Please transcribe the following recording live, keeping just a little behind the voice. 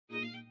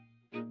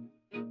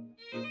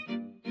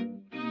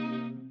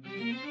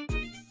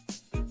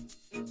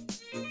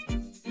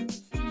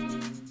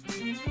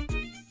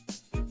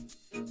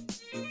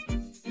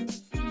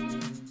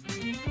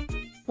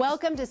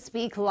Welcome to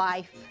Speak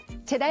Life.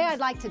 Today I'd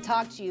like to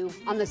talk to you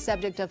on the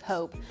subject of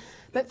hope.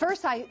 But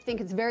first, I think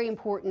it's very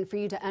important for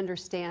you to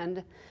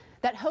understand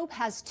that hope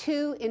has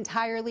two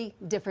entirely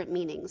different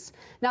meanings.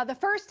 Now, the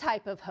first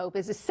type of hope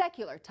is a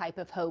secular type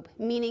of hope,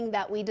 meaning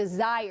that we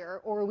desire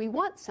or we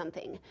want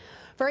something.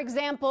 For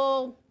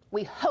example,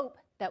 we hope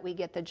that we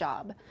get the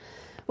job.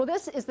 Well,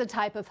 this is the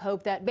type of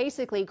hope that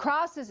basically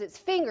crosses its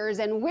fingers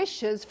and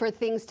wishes for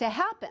things to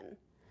happen.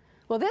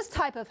 Well, this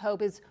type of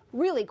hope is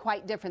really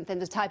quite different than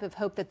the type of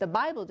hope that the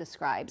Bible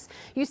describes.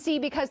 You see,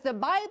 because the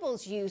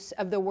Bible's use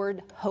of the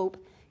word hope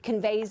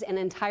conveys an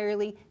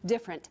entirely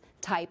different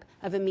type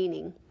of a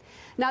meaning.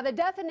 Now, the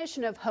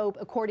definition of hope,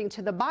 according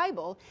to the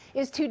Bible,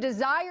 is to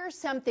desire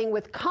something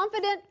with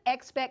confident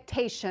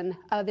expectation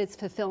of its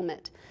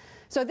fulfillment.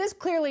 So this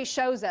clearly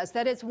shows us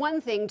that it's one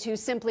thing to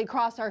simply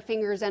cross our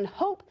fingers and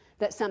hope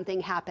that something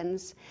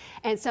happens,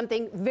 and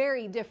something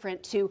very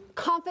different to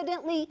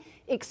confidently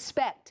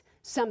expect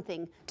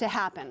something to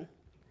happen.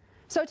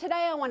 So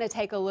today I want to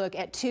take a look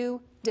at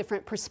two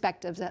different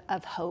perspectives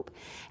of hope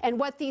and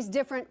what these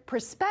different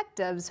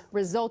perspectives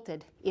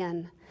resulted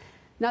in.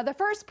 Now, the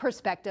first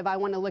perspective I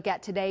want to look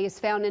at today is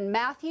found in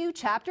Matthew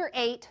chapter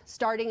 8,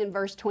 starting in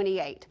verse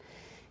 28.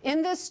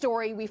 In this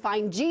story, we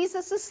find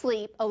Jesus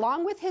asleep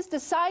along with his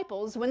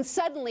disciples when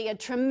suddenly a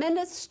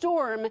tremendous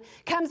storm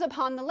comes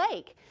upon the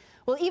lake.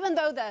 Well, even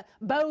though the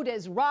boat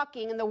is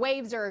rocking and the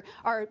waves are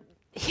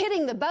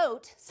hitting the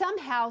boat,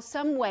 somehow,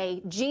 some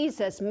way,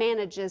 Jesus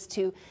manages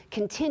to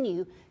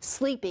continue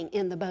sleeping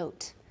in the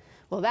boat.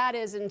 Well, that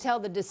is until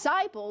the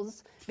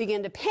disciples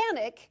begin to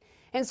panic,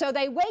 and so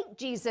they wake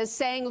Jesus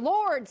saying,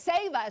 "Lord,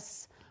 save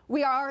us.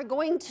 We are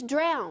going to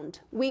drown.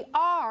 We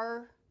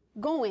are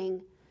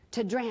going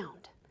to drown."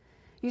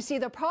 You see,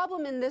 the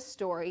problem in this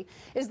story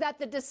is that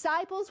the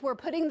disciples were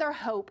putting their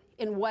hope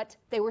in what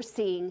they were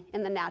seeing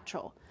in the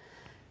natural.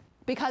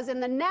 Because in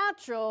the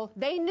natural,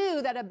 they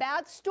knew that a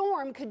bad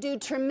storm could do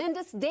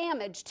tremendous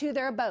damage to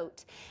their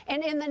boat.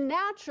 And in the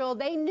natural,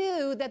 they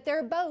knew that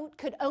their boat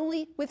could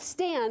only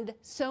withstand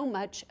so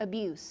much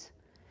abuse.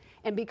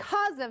 And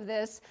because of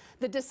this,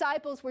 the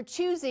disciples were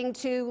choosing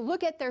to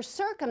look at their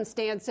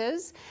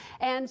circumstances,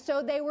 and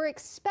so they were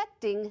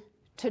expecting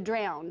to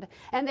drown.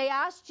 And they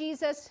asked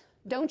Jesus,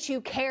 "Don't you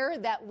care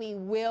that we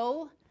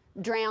will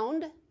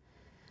drown?"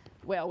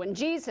 Well, when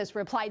Jesus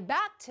replied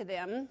back to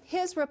them,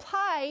 his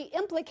reply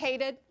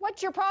implicated,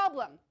 "What's your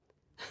problem?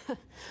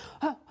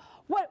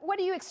 What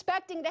are you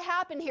expecting to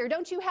happen here?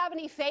 Don't you have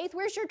any faith?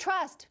 Where's your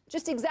trust?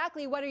 Just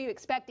exactly what are you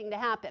expecting to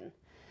happen?"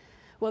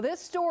 Well, this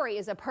story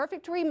is a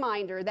perfect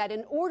reminder that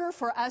in order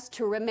for us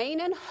to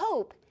remain in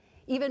hope,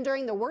 even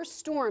during the worst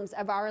storms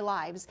of our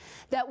lives,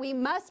 that we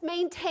must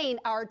maintain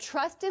our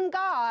trust in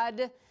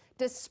God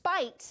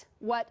despite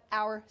what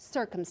our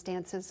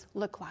circumstances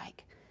look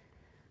like.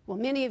 Well,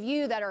 many of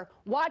you that are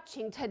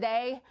watching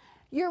today,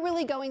 you're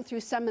really going through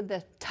some of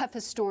the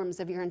toughest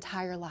storms of your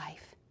entire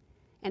life.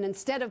 And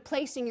instead of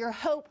placing your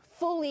hope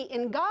fully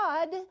in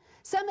God,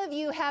 some of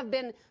you have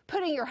been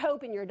putting your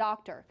hope in your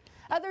doctor.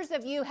 Others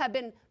of you have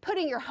been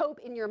putting your hope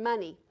in your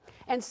money.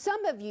 And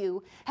some of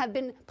you have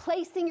been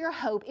placing your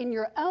hope in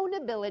your own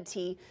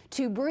ability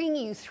to bring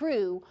you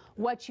through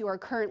what you are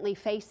currently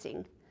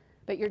facing.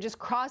 But you're just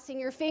crossing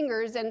your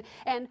fingers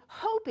and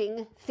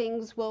hoping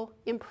things will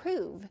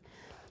improve.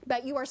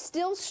 But you are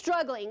still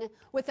struggling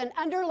with an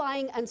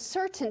underlying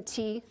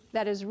uncertainty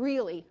that is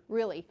really,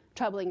 really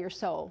troubling your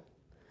soul.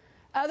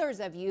 Others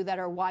of you that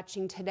are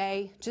watching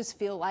today just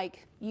feel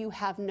like you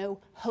have no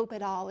hope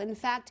at all. In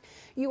fact,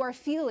 you are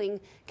feeling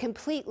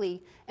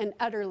completely and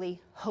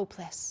utterly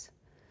hopeless.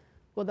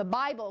 Well, the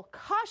Bible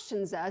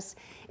cautions us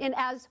in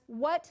as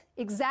what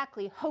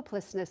exactly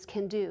hopelessness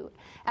can do,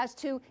 as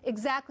to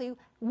exactly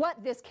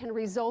what this can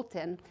result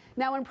in.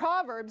 Now, in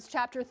Proverbs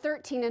chapter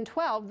 13 and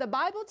 12, the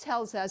Bible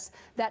tells us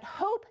that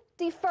hope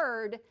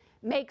deferred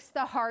makes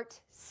the heart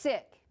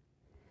sick.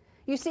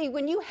 You see,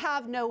 when you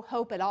have no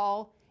hope at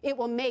all, it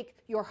will make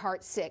your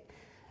heart sick.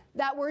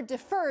 That word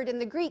deferred in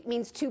the Greek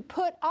means to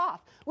put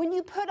off. When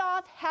you put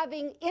off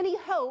having any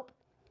hope,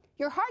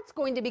 your heart's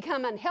going to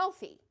become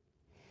unhealthy.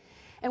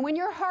 And when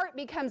your heart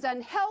becomes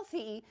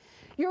unhealthy,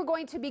 you're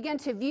going to begin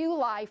to view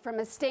life from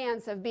a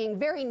stance of being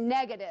very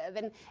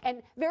negative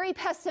and very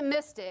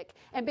pessimistic.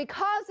 And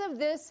because of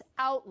this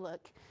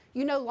outlook,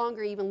 you no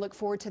longer even look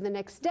forward to the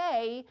next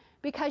day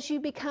because you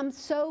become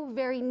so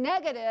very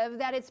negative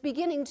that it's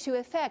beginning to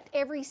affect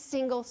every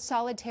single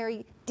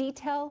solitary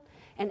detail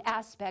and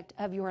aspect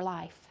of your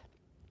life.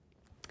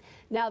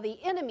 Now,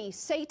 the enemy,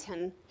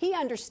 Satan, he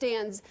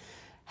understands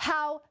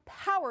how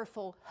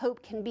powerful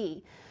hope can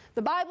be.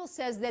 The Bible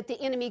says that the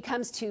enemy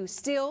comes to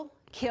steal,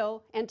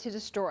 kill, and to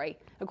destroy,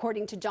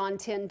 according to John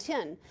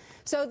 10:10.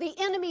 So the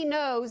enemy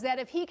knows that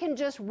if he can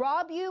just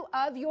rob you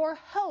of your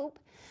hope,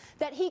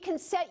 that he can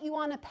set you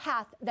on a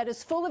path that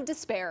is full of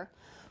despair,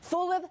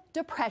 full of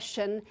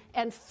depression,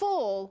 and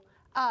full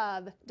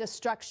of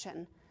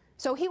destruction.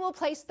 So he will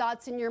place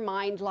thoughts in your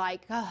mind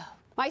like, "Oh,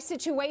 my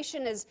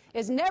situation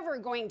is never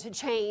going to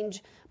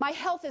change. My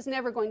health is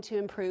never going to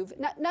improve.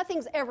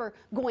 Nothing's ever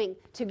going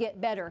to get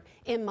better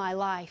in my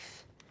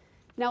life."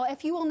 Now,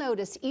 if you will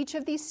notice, each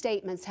of these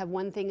statements have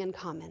one thing in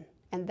common,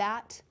 and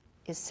that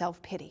is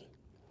self-pity.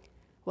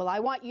 Well, I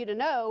want you to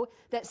know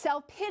that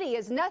self-pity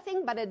is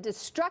nothing but a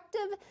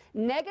destructive,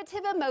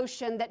 negative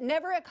emotion that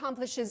never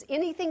accomplishes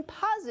anything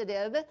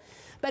positive,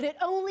 but it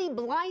only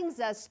blinds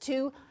us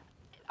to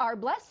our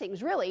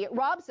blessings, really. It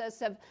robs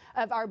us of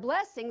our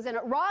blessings, and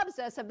it robs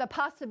us of the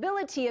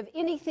possibility of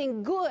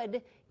anything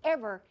good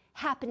ever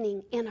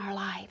happening in our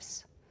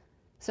lives.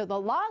 So the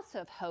loss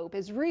of hope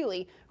is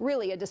really,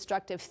 really a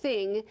destructive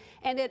thing,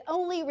 and it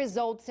only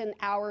results in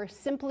our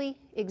simply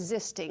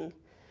existing.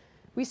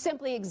 We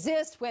simply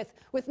exist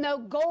with no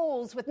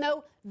goals, with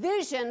no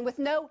vision, with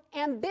no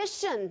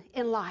ambition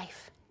in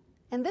life.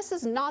 And this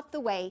is not the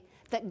way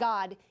that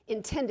God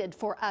intended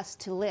for us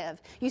to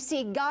live. You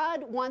see,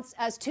 God wants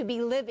us to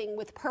be living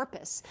with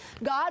purpose.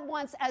 God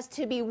wants us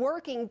to be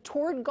working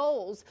toward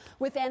goals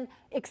with an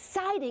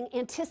exciting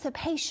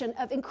anticipation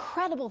of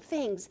incredible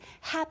things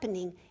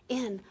happening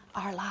in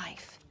our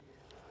life.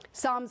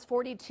 Psalms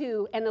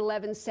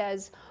 42:11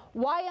 says,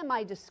 "Why am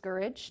I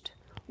discouraged?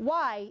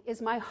 Why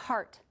is my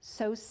heart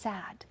so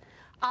sad?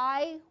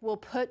 I will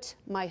put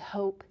my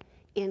hope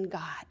in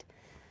God."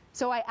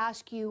 So I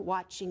ask you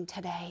watching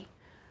today,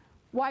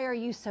 why are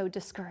you so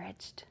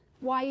discouraged?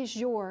 Why is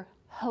your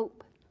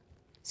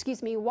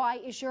why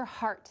is your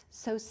heart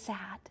so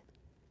sad?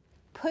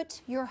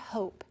 Put your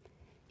hope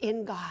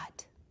in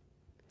God.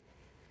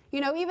 You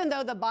know, even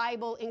though the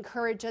Bible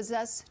encourages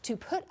us to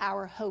put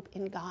our hope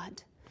in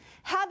God,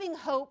 having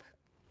hope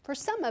for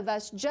some of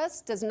us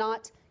just does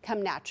not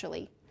come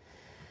naturally.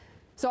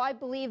 So I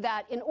believe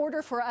that in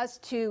order for us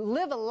to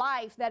live a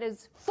life that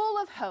is full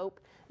of hope,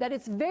 that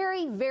it's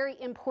very, very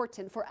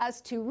important for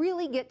us to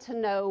really get to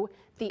know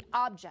the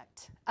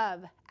object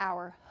of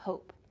our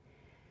hope.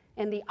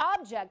 And the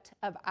object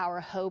of our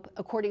hope,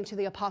 according to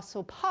the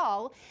Apostle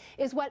Paul,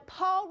 is what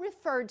Paul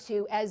referred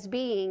to as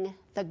being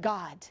the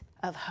God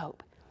of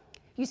hope.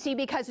 You see,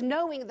 because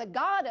knowing the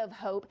God of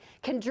hope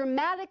can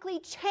dramatically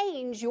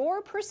change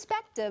your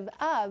perspective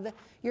of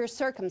your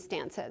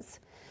circumstances.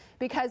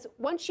 Because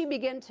once you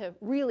begin to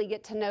really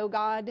get to know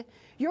God,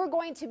 you're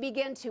going to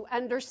begin to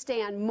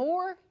understand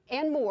more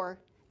and more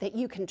that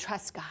you can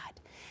trust God.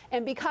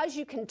 And because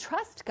you can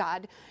trust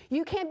God,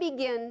 you can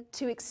begin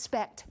to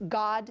expect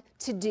God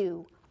to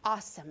do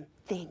awesome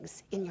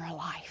things in your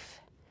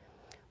life.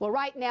 Well,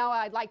 right now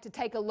I'd like to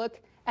take a look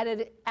at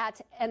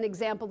an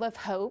example of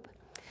hope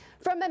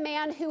from a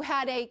man who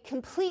had a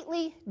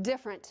completely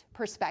different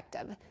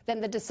perspective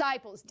than the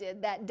disciples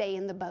did that day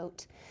in the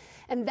boat.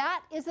 And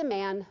that is a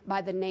man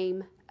by the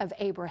name of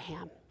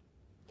Abraham.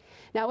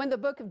 Now, in the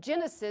book of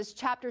Genesis,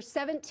 chapter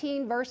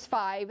 17, verse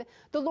 5,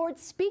 the Lord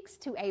speaks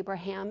to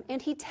Abraham, and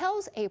he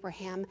tells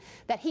Abraham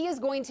that he is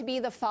going to be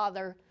the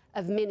father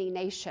of many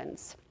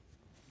nations.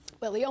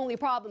 Well, the only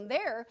problem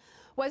there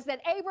was that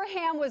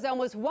Abraham was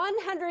almost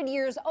 100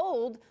 years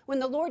old when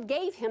the Lord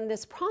gave him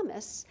this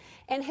promise,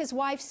 and his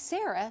wife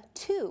Sarah,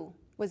 too,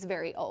 was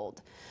very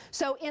old.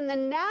 So in the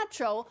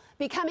natural,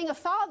 becoming a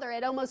father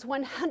at almost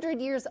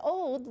 100 years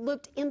old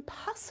looked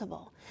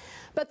impossible.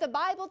 But the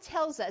Bible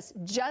tells us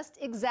just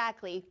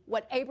exactly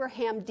what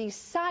Abraham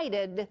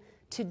decided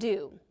to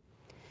do.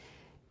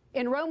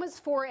 In Romans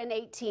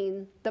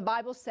 4:18, the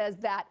Bible says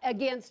that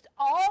against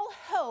all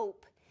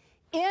hope,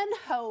 in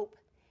hope,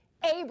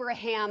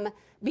 Abraham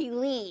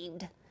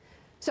believed.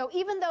 So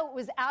even though it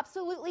was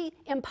absolutely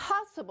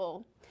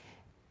impossible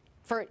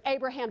for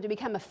Abraham to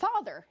become a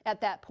father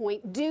at that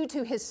point due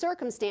to his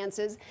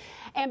circumstances,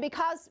 and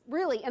because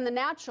really in the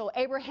natural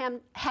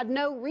Abraham had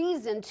no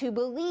reason to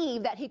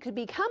believe that he could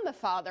become a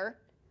father,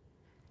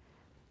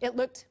 it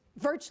looked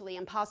virtually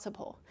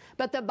impossible.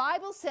 But the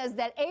Bible says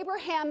that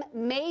Abraham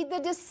made the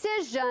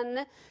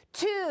decision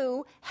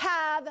to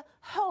have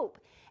hope.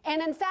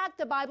 And in fact,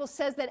 the Bible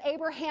says that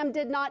Abraham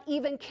did not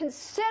even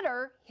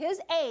consider his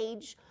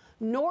age,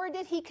 nor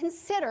did he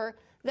consider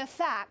the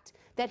fact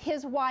that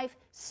his wife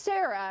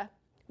Sarah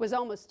was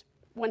almost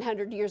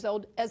 100 years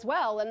old as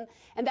well,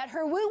 and that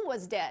her womb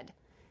was dead.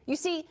 You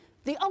see,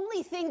 the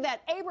only thing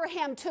that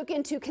Abraham took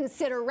into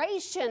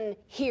consideration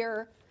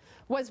here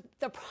was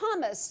the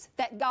promise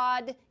that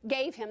God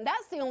gave him.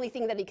 That's the only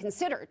thing that he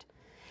considered.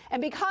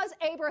 And because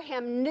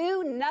Abraham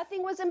knew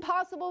nothing was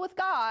impossible with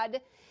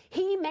God,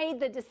 he made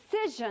the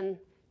decision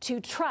to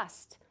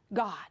trust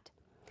God.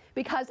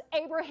 Because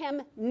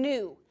Abraham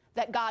knew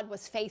that God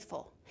was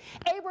faithful.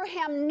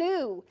 Abraham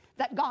knew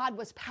that God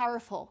was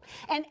powerful.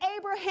 And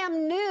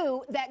Abraham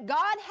knew that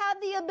God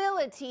had the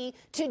ability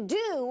to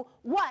do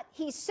what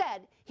he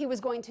said he was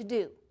going to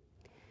do.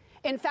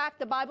 In fact,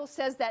 the Bible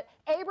says that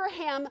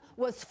Abraham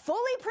was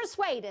fully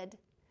persuaded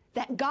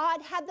that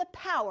God had the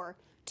power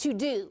to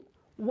do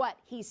what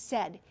he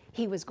said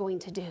he was going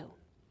to do.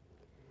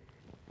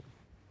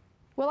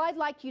 Well, I'd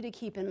like you to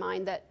keep in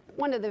mind that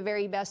one of the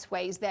very best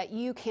ways that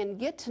you can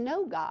get to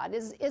know God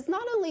is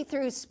not only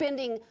through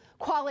spending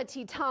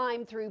quality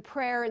time through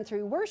prayer and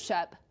through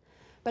worship,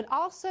 but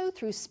also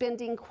through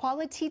spending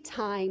quality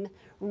time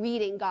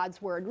reading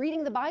God's Word,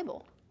 reading the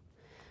Bible.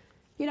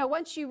 You know,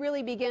 once you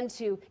really begin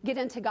to get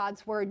into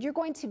God's Word, you're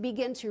going to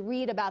begin to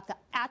read about the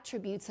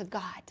attributes of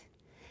God.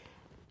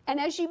 And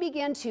as you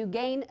begin to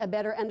gain a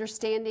better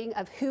understanding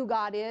of who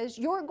God is,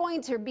 you're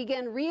going to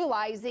begin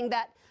realizing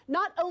that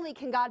not only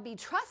can God be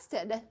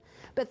trusted,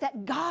 but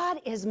that God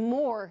is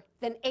more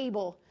than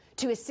able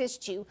to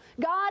assist you.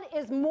 God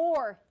is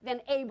more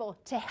than able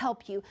to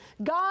help you.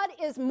 God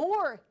is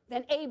more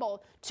than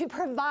able to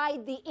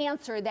provide the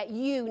answer that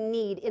you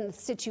need in the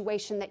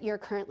situation that you're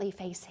currently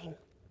facing.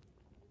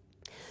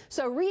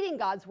 So reading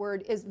God's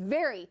Word is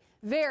very,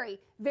 very,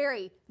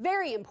 very,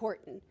 very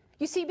important.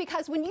 You see,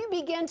 because when you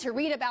begin to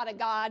read about a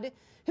God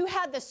who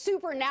had the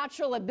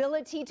supernatural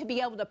ability to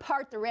be able to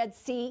part the Red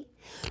Sea,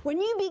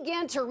 when you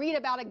begin to read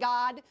about a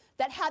God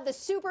that had the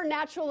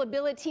supernatural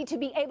ability to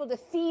be able to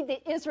feed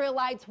the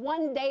Israelites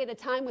one day at a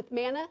time with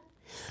manna,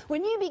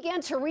 when you begin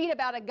to read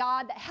about a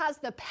God that has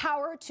the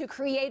power to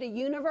create a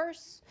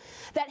universe,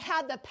 that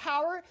had the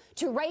power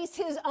to raise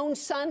his own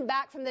son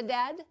back from the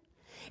dead,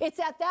 it's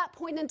at that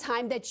point in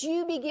time that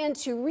you begin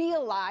to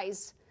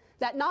realize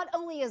that not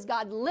only is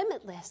God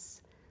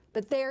limitless,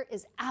 but there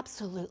is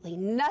absolutely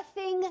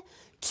nothing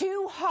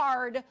too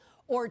hard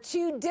or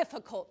too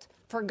difficult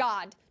for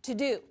God to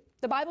do.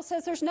 The Bible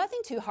says there's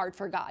nothing too hard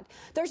for God.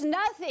 There's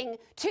nothing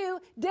too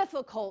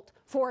difficult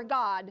for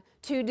God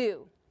to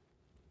do.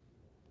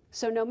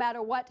 So no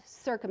matter what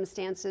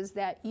circumstances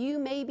that you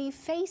may be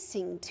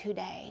facing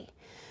today,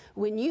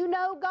 when you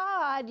know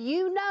God,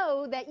 you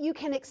know that you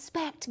can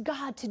expect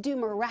God to do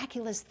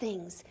miraculous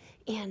things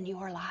in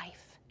your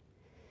life.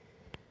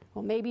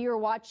 Well, maybe you're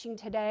watching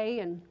today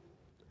and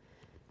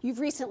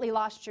you've recently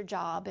lost your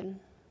job and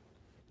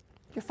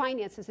your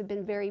finances have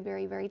been very,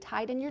 very, very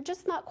tight, and you're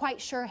just not quite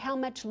sure how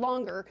much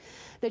longer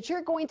that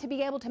you're going to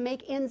be able to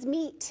make ends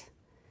meet.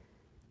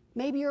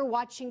 Maybe you're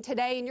watching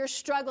today and you're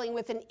struggling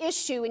with an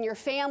issue in your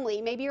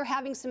family. Maybe you're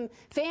having some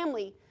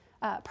family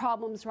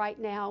problems right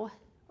now,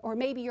 or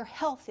maybe your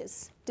health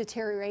is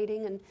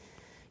deteriorating and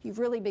you've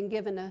really been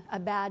given a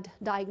bad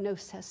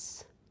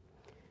diagnosis.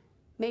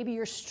 Maybe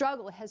your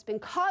struggle has been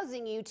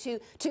causing you to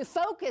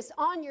focus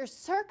on your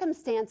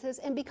circumstances,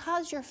 and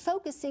because you're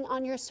focusing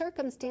on your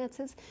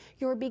circumstances,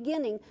 you're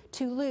beginning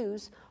to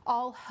lose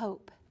all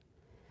hope.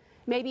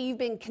 Maybe you've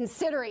been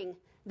considering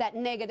that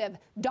negative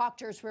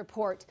doctor's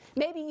report.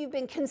 Maybe you've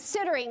been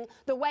considering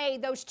the way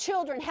those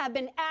children have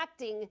been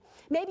acting.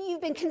 Maybe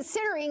you've been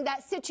considering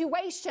that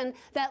situation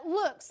that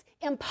looks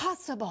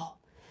impossible.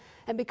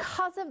 And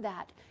because of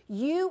that,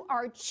 you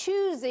are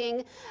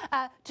choosing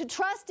to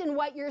trust in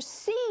what you're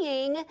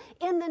seeing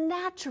in the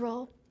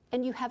natural,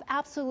 and you have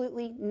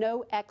absolutely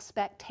no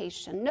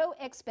expectation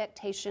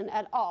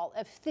at all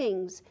of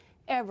things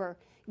ever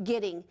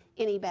getting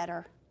any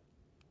better.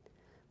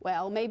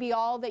 Well, maybe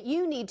all that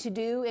you need to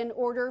do in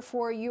order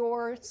for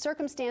your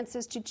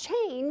circumstances to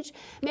change,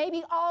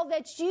 maybe all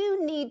that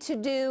you need to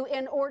do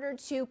in order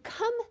to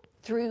come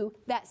through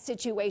that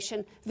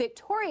situation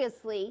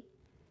victoriously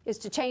is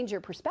to change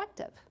your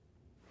perspective.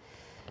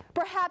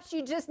 Perhaps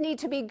you just need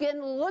to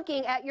begin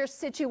looking at your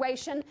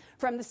situation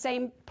from the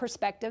same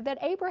perspective that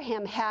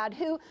Abraham had,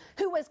 who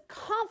was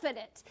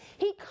confident.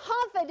 He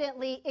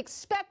confidently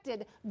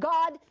expected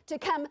God to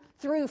come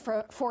through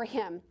for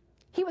him.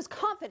 He was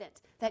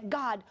confident that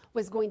God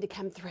was going to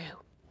come through.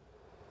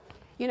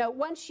 You know,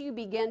 once you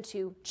begin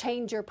to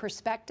change your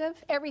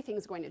perspective,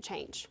 everything's going to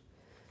change.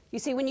 You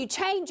see, when you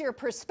change your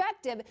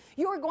perspective,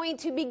 you're going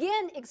to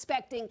begin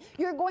expecting.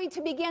 You're going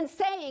to begin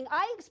saying,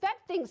 I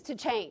expect things to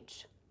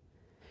change.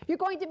 You're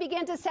going to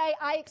begin to say,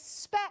 I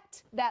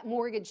expect that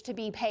mortgage to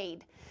be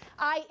paid.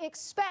 I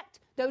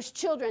expect those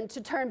children to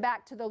turn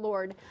back to the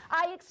Lord.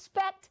 I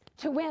expect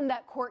to win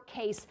that court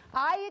case.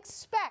 I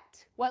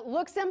expect what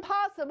looks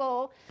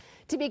impossible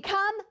to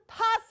become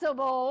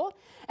possible.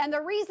 And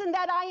the reason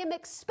that I am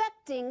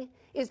expecting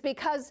is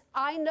because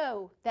I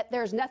know that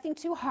there's nothing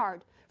too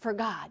hard for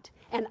God.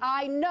 And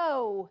I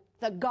know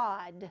the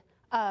God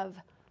of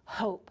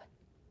hope.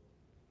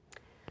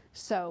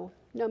 So,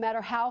 no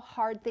matter how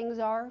hard things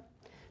are,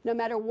 no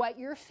matter what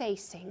you're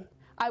facing,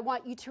 I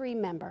want you to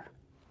remember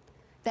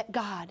that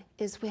God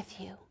is with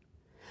you.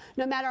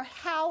 No matter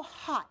how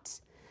hot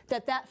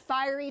that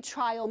fiery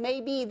trial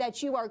may be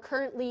that you are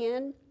currently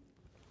in,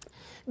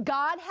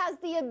 God has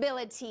the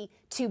ability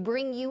to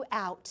bring you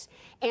out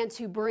and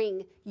to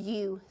bring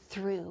you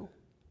through.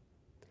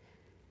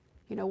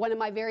 You know, one of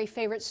my very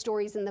favorite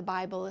stories in the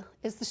Bible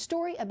is the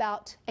story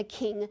about a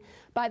king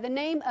by the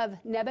name of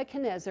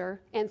Nebuchadnezzar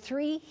and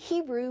 3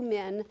 Hebrew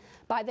men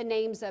by the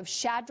names of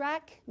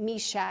Shadrach,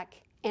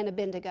 Meshach, and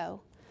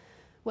Abednego.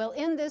 Well,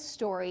 in this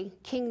story,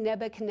 King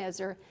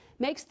Nebuchadnezzar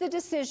makes the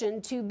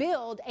decision to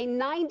build a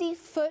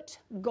 90-foot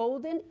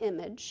golden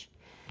image,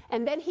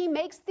 and then he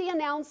makes the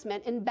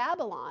announcement in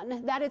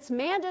Babylon that it's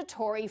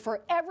mandatory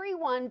for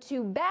everyone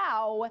to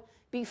bow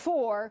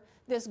before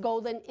this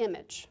golden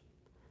image.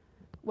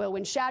 Well,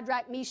 when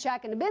Shadrach,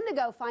 Meshach, and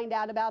Abednego find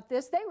out about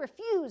this, they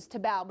refuse to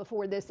bow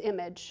before this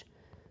image.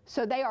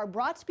 So they are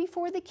brought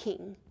before the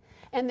king,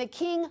 And the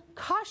king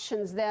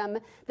cautions them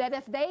that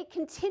if they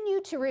continue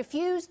to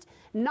refuse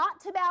not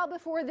to bow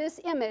before this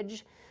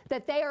image,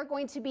 that they are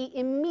going to be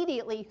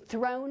immediately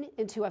thrown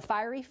into a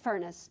fiery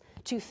furnace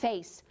to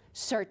face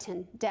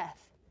certain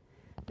death.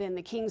 Then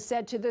the king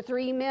said to the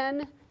 3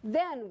 men,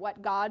 "Then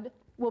what God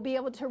will be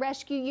able to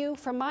rescue you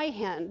from my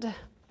hand?"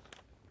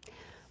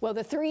 Well,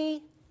 the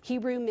 3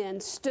 Hebrew men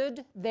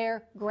stood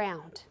their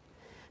ground.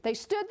 They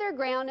stood their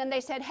ground and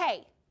they said,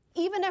 "Hey,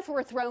 even if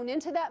we're thrown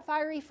into that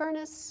fiery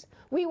furnace,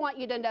 we want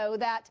you to know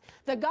that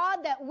the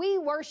God that we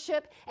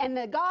worship and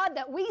the God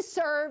that we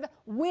serve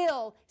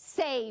will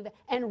save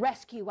and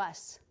rescue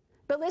us.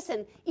 But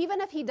listen, even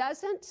if he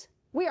doesn't,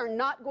 we are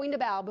not going to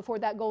bow before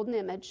that golden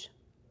image."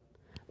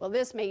 Well,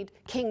 this made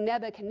King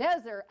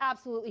Nebuchadnezzar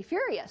absolutely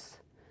furious.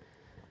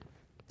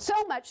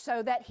 So much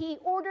so that he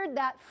ordered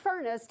that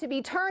furnace to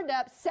be turned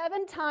up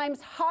 7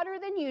 times hotter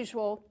than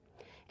usual,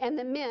 and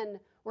the men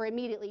were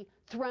immediately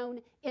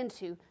thrown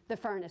into the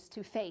furnace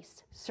to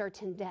face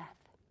certain death.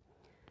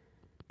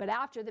 But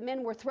after the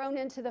men were thrown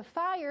into the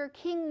fire,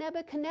 King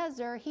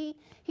Nebuchadnezzar, he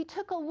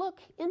took a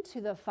look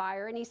into the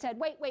fire and he said,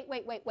 wait.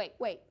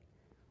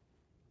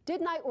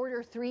 Didn't I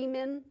order 3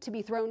 men to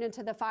be thrown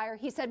into the fire?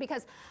 He said,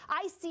 because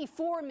I see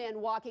 4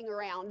 men walking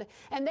around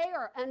and they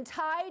are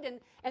untied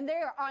and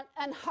they are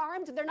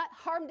unharmed. They're not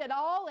harmed at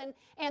all.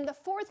 And the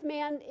 4th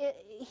man,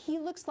 he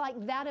looks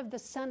like that of the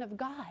Son of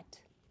God.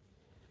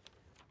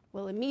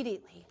 Well,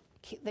 immediately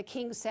the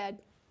king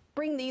said,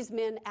 "Bring these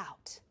men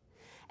out."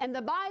 And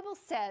the Bible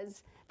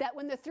says that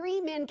when the 3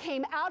 men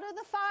came out of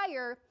the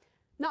fire,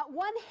 not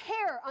one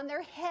hair on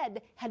their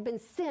head had been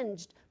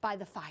singed by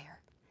the fire.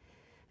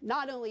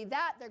 Not only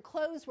that, their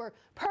clothes were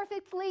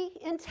perfectly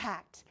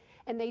intact,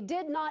 and they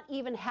did not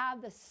even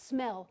have the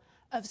smell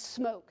of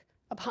smoke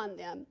upon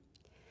them.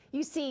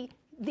 You see,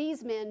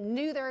 these men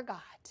knew their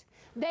God.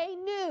 They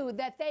knew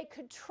that they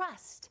could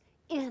trust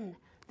in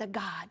the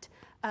God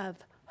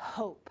of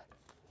hope.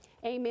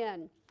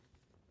 Amen.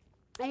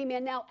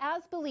 Amen. Now,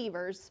 as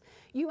believers,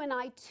 you and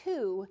I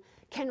too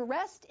can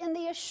rest in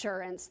the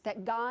assurance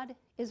that God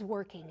is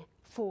working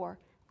for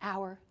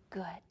our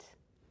good.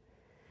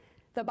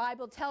 The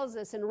Bible tells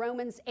us in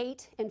Romans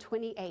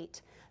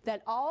 8:28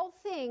 that all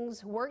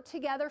things work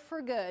together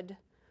for good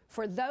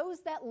for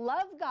those that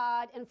love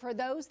God and for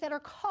those that are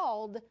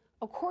called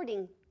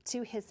according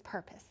to his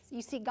purpose.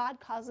 You see, God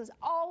causes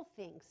all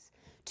things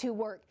to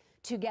work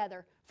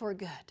together for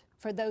good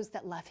for those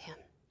that love him.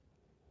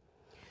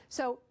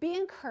 So be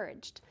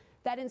encouraged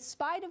that in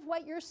spite of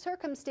what your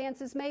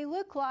circumstances may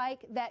look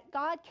like, that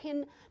God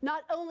can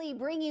not only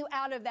bring you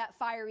out of that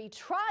fiery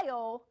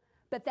trial,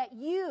 but that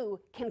you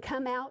can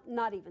come out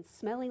not even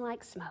smelling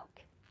like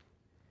smoke.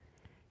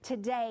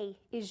 Today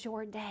is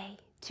your day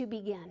to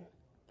begin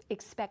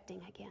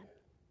expecting again.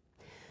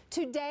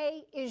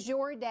 Today is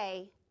your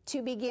day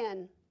to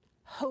begin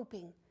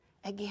hoping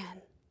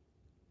again.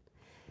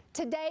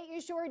 Today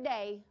is your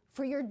day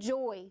for your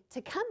joy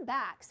to come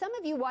back. Some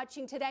of you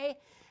watching today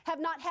have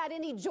not had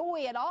any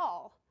joy at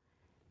all,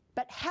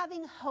 but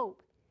having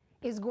hope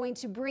is going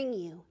to bring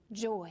you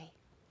joy.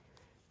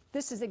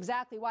 This is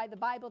exactly why the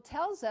Bible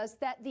tells us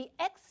that the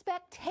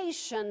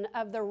expectation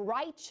of the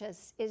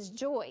righteous is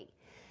joy.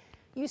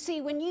 You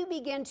see, when you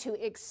begin to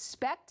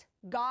expect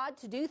God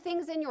to do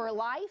things in your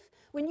life,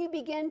 when you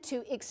begin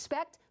to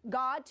expect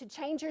God to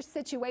change your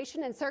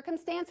situation and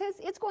circumstances,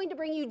 it's going to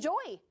bring you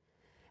joy.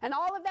 And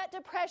all of that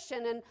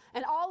depression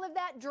and all of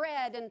that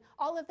dread and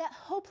all of that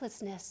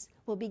hopelessness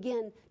will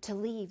begin to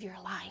leave your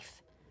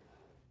life.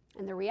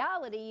 And the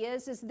reality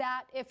is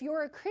that if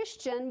you're a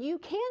Christian, you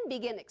can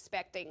begin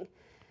expecting.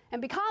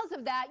 And because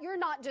of that, you're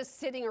not just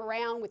sitting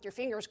around with your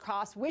fingers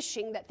crossed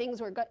wishing that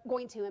things were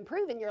going to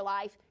improve in your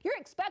life. You're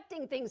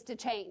expecting things to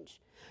change.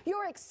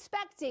 You're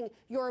expecting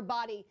your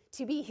body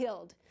to be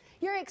healed.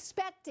 You're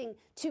expecting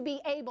to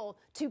be able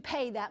to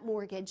pay that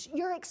mortgage.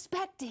 You're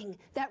expecting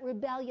that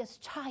rebellious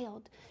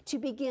child to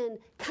begin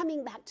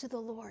coming back to the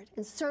Lord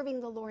and serving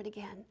the Lord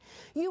again.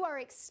 You are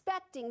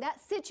expecting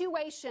that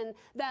situation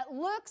that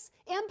looks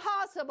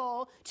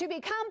impossible to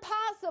become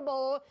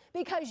possible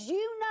because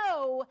you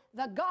know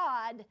the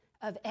God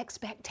of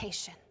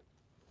expectation.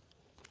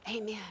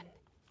 Amen.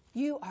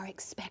 You are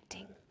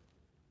expecting.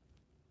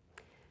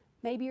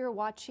 Maybe you're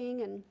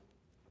watching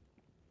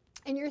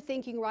and you're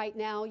thinking right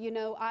now, you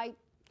know,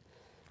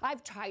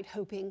 I've tried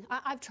hoping.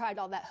 I've tried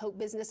all that hope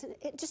business, and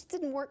it just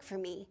didn't work for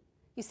me.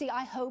 You see,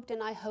 I hoped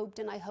and I hoped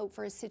and I hoped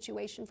for a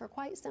situation for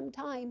quite some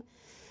time,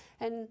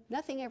 and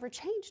nothing ever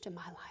changed in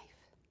my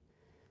life.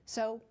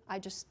 So I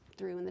just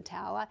threw in the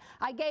towel.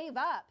 I gave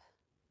up.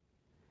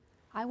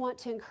 I want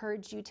to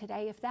encourage you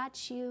today, if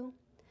that's you,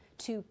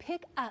 to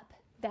pick up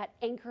that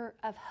anchor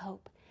of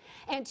hope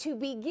and to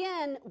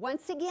begin,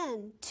 once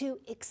again, to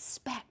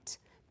expect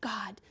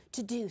God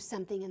to do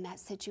something in that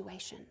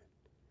situation.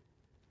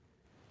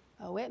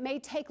 Oh, it may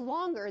take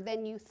longer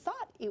than you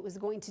thought it was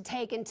going to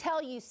take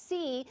until you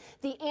see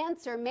the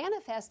answer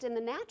manifest in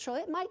the natural.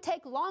 It might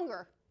take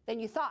longer than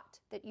you thought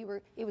that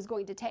it was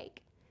going to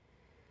take.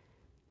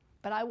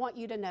 But I want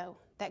you to know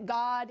that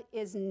God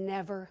is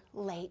never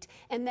late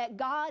and that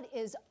God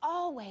is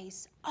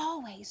always,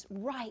 always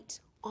right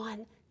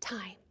on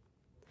time.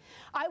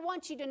 I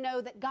want you to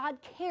know that God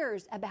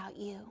cares about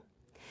you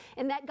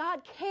and that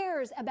God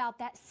cares about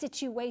that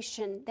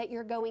situation that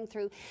you're going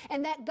through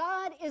and that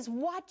God is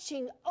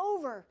watching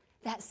over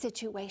that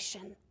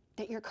situation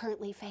that you're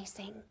currently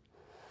facing.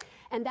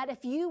 And that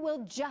if you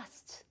will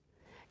just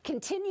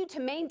continue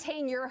to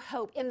maintain your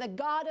hope in the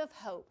God of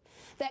hope,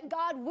 that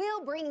God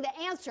will bring the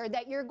answer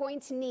that you're going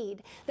to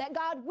need, that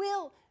God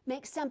will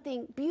make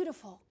something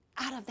beautiful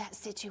out of that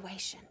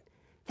situation,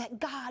 that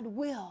God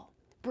will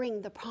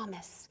bring the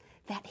promise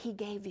that He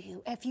gave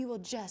you if you will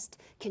just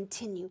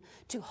continue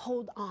to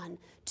hold on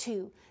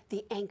to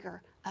the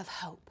anchor of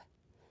hope.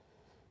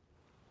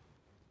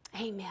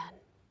 Amen.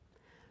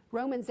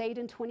 Romans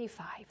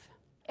 8:25.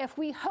 If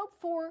we hope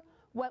for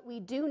what we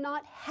do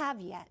not have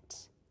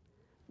yet,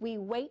 we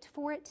wait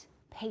for it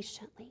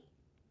patiently.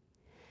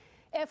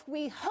 If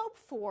we hope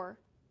for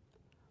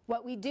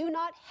what we do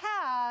not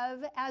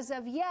have as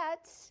of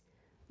yet,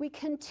 we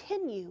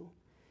continue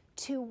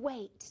to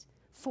wait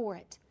for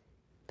it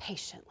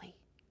patiently.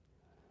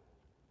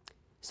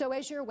 So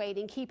as you're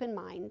waiting, keep in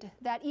mind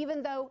that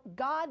even though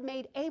God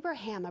made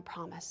Abraham a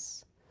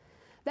promise,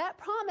 that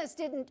promise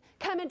didn't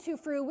come into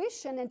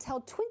fruition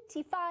until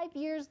 25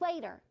 years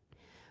later.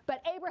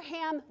 But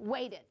Abraham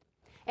waited.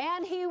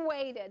 And he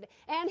waited,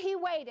 and he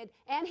waited,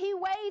 and he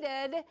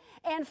waited,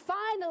 and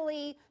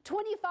finally,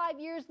 25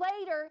 years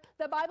later,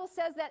 the Bible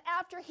says that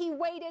after he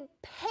waited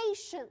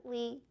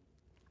patiently,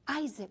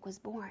 Isaac was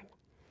born.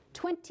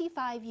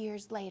 25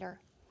 years later,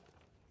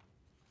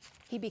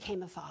 he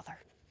became a father.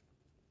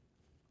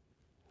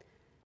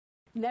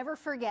 Never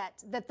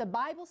forget that the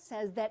Bible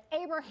says that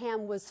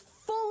Abraham was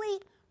fully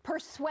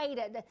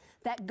persuaded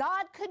that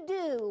God could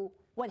do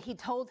what He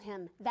told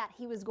him that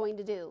He was going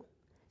to do.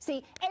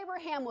 See,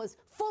 Abraham was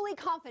fully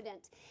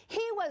confident.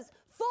 He was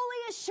fully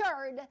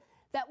assured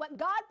that what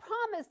God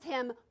promised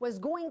him was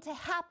going to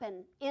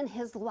happen in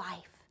his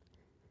life.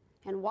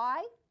 And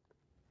why?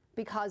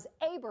 Because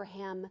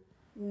Abraham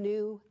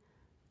knew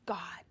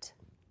God.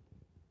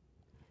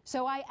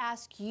 So I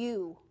ask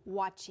you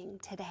watching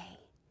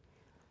today,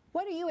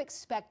 what are you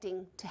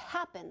expecting to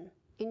happen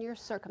in your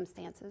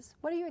circumstances?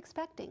 What are you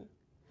expecting?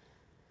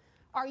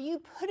 Are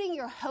you putting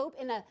your hope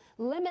in a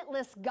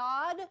limitless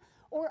God,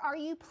 or are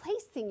you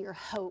placing your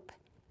hope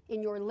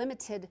in your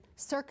limited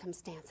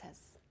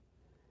circumstances?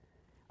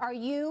 Are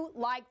you,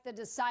 like the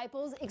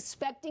disciples,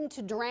 expecting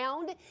to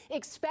drown,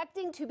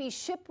 expecting to be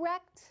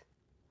shipwrecked?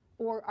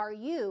 Or are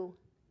you,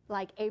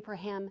 like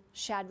Abraham,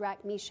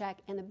 Shadrach, Meshach,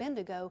 and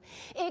Abednego,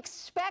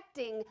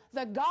 expecting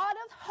the God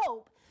of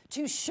hope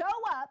to show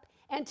up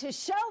and to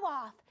show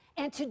off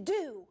and to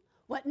do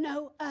what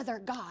no other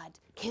God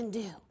can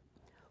do?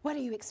 What are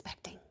you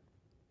expecting?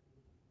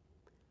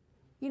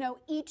 You know,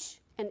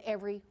 each and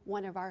every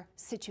one of our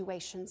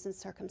situations and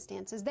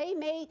circumstances, they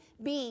may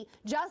be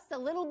just a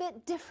little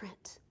bit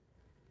different,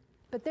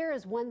 but there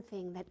is one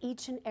thing that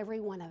each and every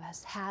one of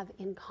us have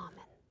in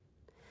common,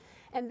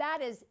 and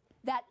that is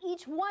that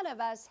each one of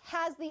us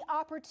has the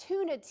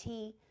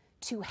opportunity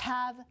to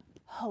have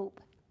hope.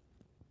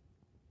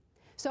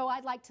 So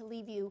I'd like to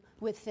leave you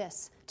with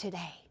this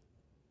today.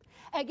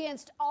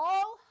 Against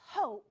all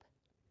hope,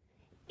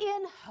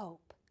 in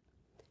hope,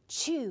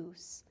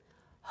 choose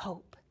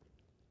hope.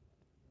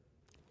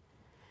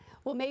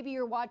 Well, maybe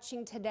you're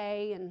watching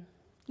today and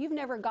you've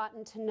never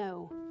gotten to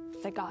know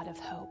the God of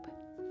hope.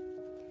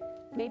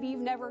 Maybe you've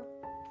never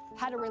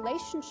had a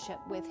relationship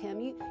with Him.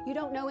 You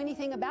don't know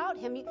anything about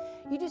Him.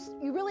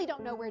 You really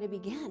don't know where to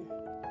begin.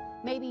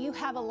 Maybe you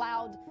have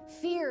allowed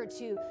fear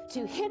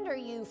to hinder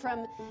you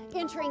from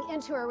entering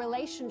into a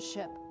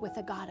relationship with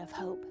the God of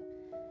hope.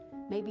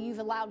 Maybe you've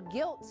allowed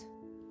guilt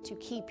to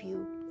keep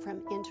you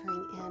from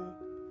entering in.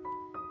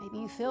 Maybe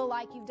you feel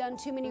like you've done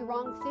too many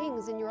wrong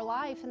things in your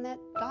life and that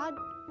God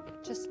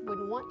just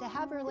wouldn't want to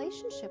have a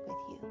relationship with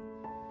you.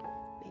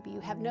 Maybe you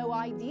have no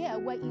idea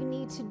what you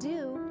need to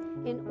do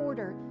in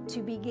order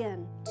to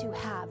begin to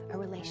have a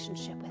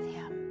relationship with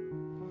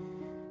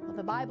Him. Well,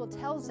 the Bible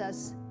tells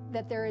us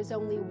that there is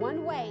only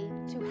one way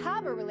to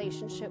have a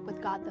relationship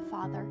with God the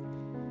Father,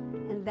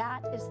 and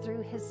that is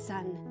through His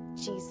Son,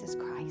 Jesus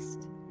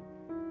Christ.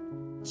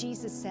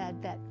 Jesus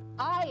said that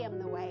I am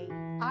the way,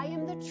 I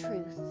am the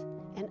truth,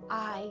 and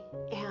I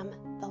am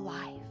the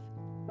life.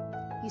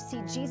 You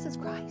see, Jesus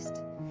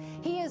Christ,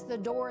 He is the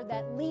door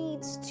that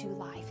leads to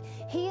life.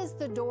 He is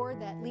the door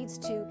that leads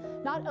to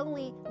not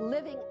only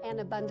living an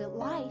abundant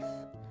life,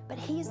 but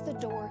He is the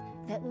door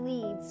that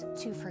leads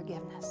to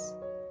forgiveness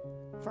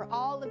for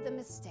all of the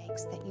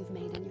mistakes that you've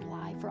made in your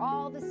life, for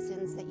all the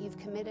sins that you've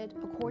committed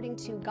according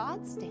to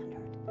God's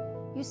standard.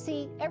 You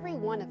see, every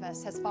one of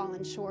us has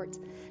fallen short.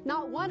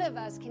 Not one of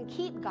us can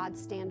keep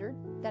God's standard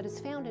that is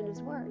found in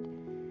His Word.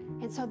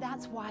 And so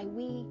that's why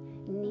we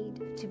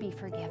need to be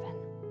forgiven.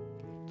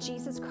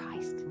 Jesus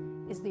Christ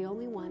is the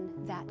only one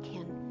that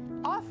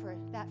can offer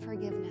that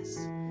forgiveness.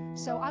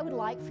 So I would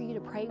like for you to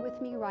pray with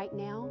me right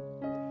now.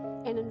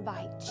 and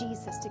invite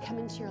Jesus to come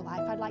into your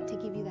life, I'd like to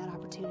give you that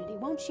opportunity.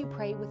 Won't you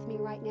pray with me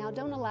right now?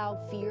 Don't allow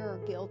fear or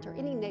guilt or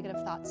any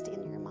negative thoughts to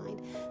enter your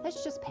mind.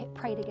 Let's just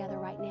pray together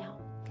right now.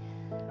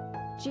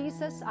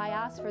 Jesus, I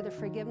ask for the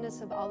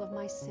forgiveness of all of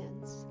my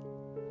sins.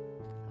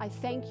 I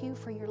thank you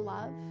for your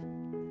love.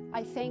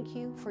 I thank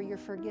you for your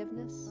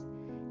forgiveness.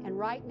 And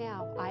right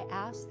now, I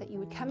ask that you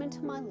would come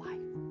into my life,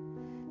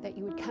 that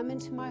you would come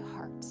into my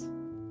heart,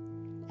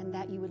 and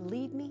that you would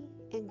lead me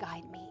and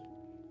guide me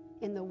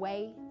in the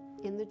way,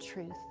 in the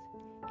truth,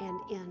 and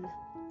in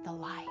the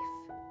life.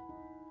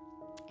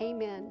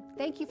 Amen.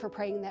 Thank you for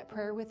praying that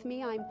prayer with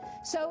me. I'm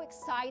so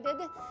excited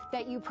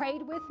that you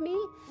prayed with me,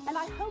 and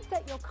I hope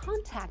that you'll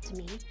contact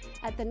me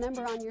at the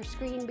number on your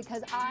screen,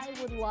 because I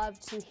would love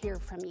to hear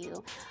from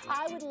you.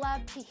 I would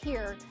love to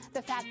hear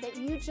the fact that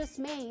you just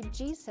made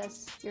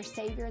Jesus your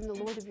Savior and the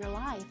Lord of your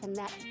life, and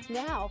that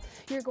now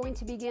you're going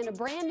to begin a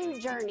brand new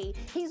journey.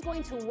 He's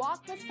going to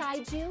walk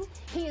beside you.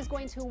 He is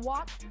going to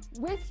walk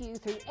with you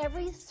through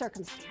every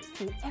circumstance,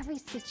 through every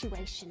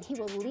situation. He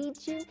will lead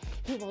you.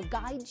 He will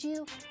guide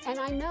you. And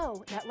I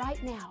know that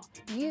right now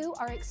you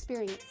are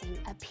experiencing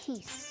a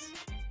peace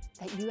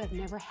that you have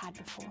never had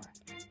before.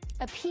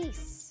 A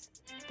peace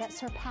that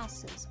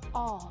surpasses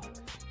all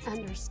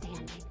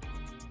understanding.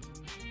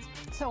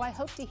 So I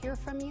hope to hear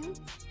from you.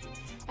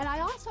 And I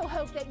also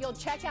hope that you'll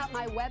check out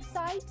my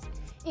website.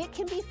 It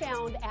can be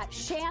found at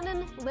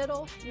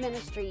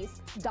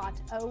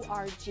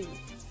shannonlittleministries.org.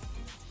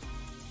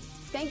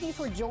 Thank you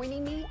for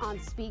joining me on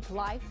Speak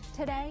Life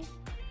today.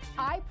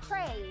 I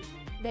pray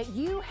that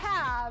you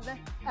have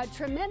a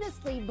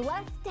tremendously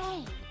blessed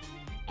day.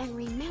 And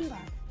remember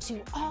to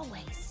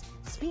always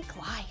speak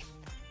life.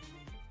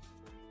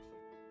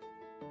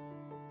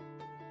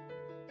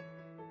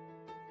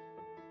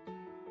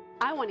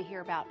 I want to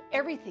hear about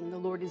everything the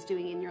Lord is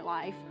doing in your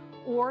life,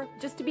 or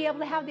just to be able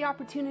to have the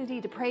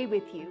opportunity to pray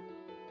with you.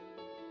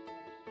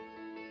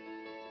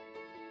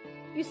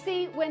 You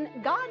see, when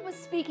God was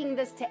speaking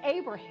this to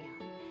Abraham,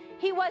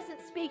 He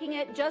wasn't speaking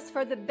it just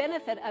for the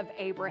benefit of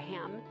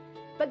Abraham,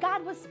 but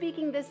God was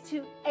speaking this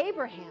to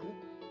Abraham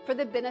for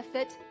the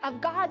benefit of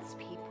God's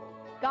people.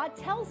 God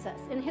tells us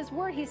in His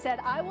Word, He said,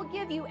 I will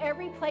give you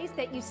every place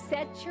that you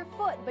set your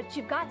foot, but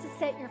you've got to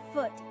set your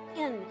foot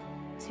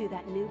into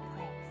that new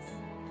place.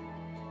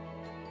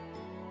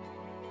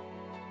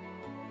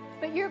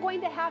 But you're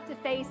going to have to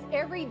face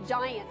every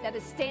giant that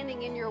is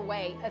standing in your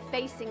way of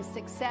facing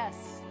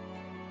success.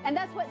 And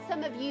that's what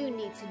some of you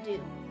need to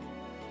do.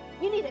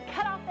 You need to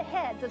cut off the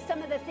heads of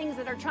some of the things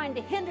that are trying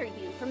to hinder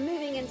you from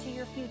moving into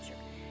your future.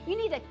 You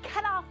need to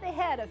cut off the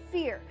head of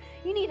fear.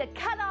 You need to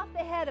cut off the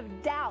head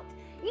of doubt.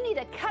 You need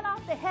to cut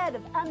off the head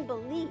of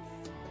unbelief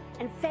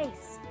and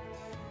face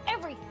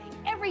everything,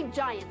 every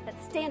giant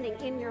that's standing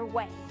in your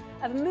way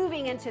of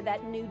moving into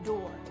that new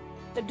door,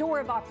 the door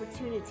of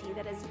opportunity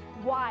that is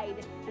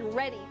wide and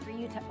ready for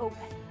you to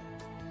open.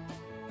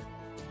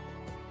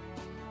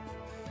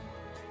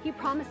 He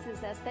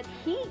promises us that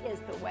He is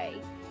the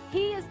way,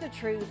 He is the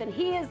truth, and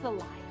He is the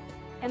life.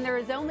 And there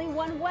is only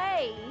one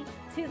way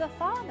to the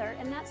Father,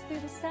 and that's through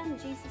the Son,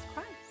 Jesus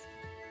Christ.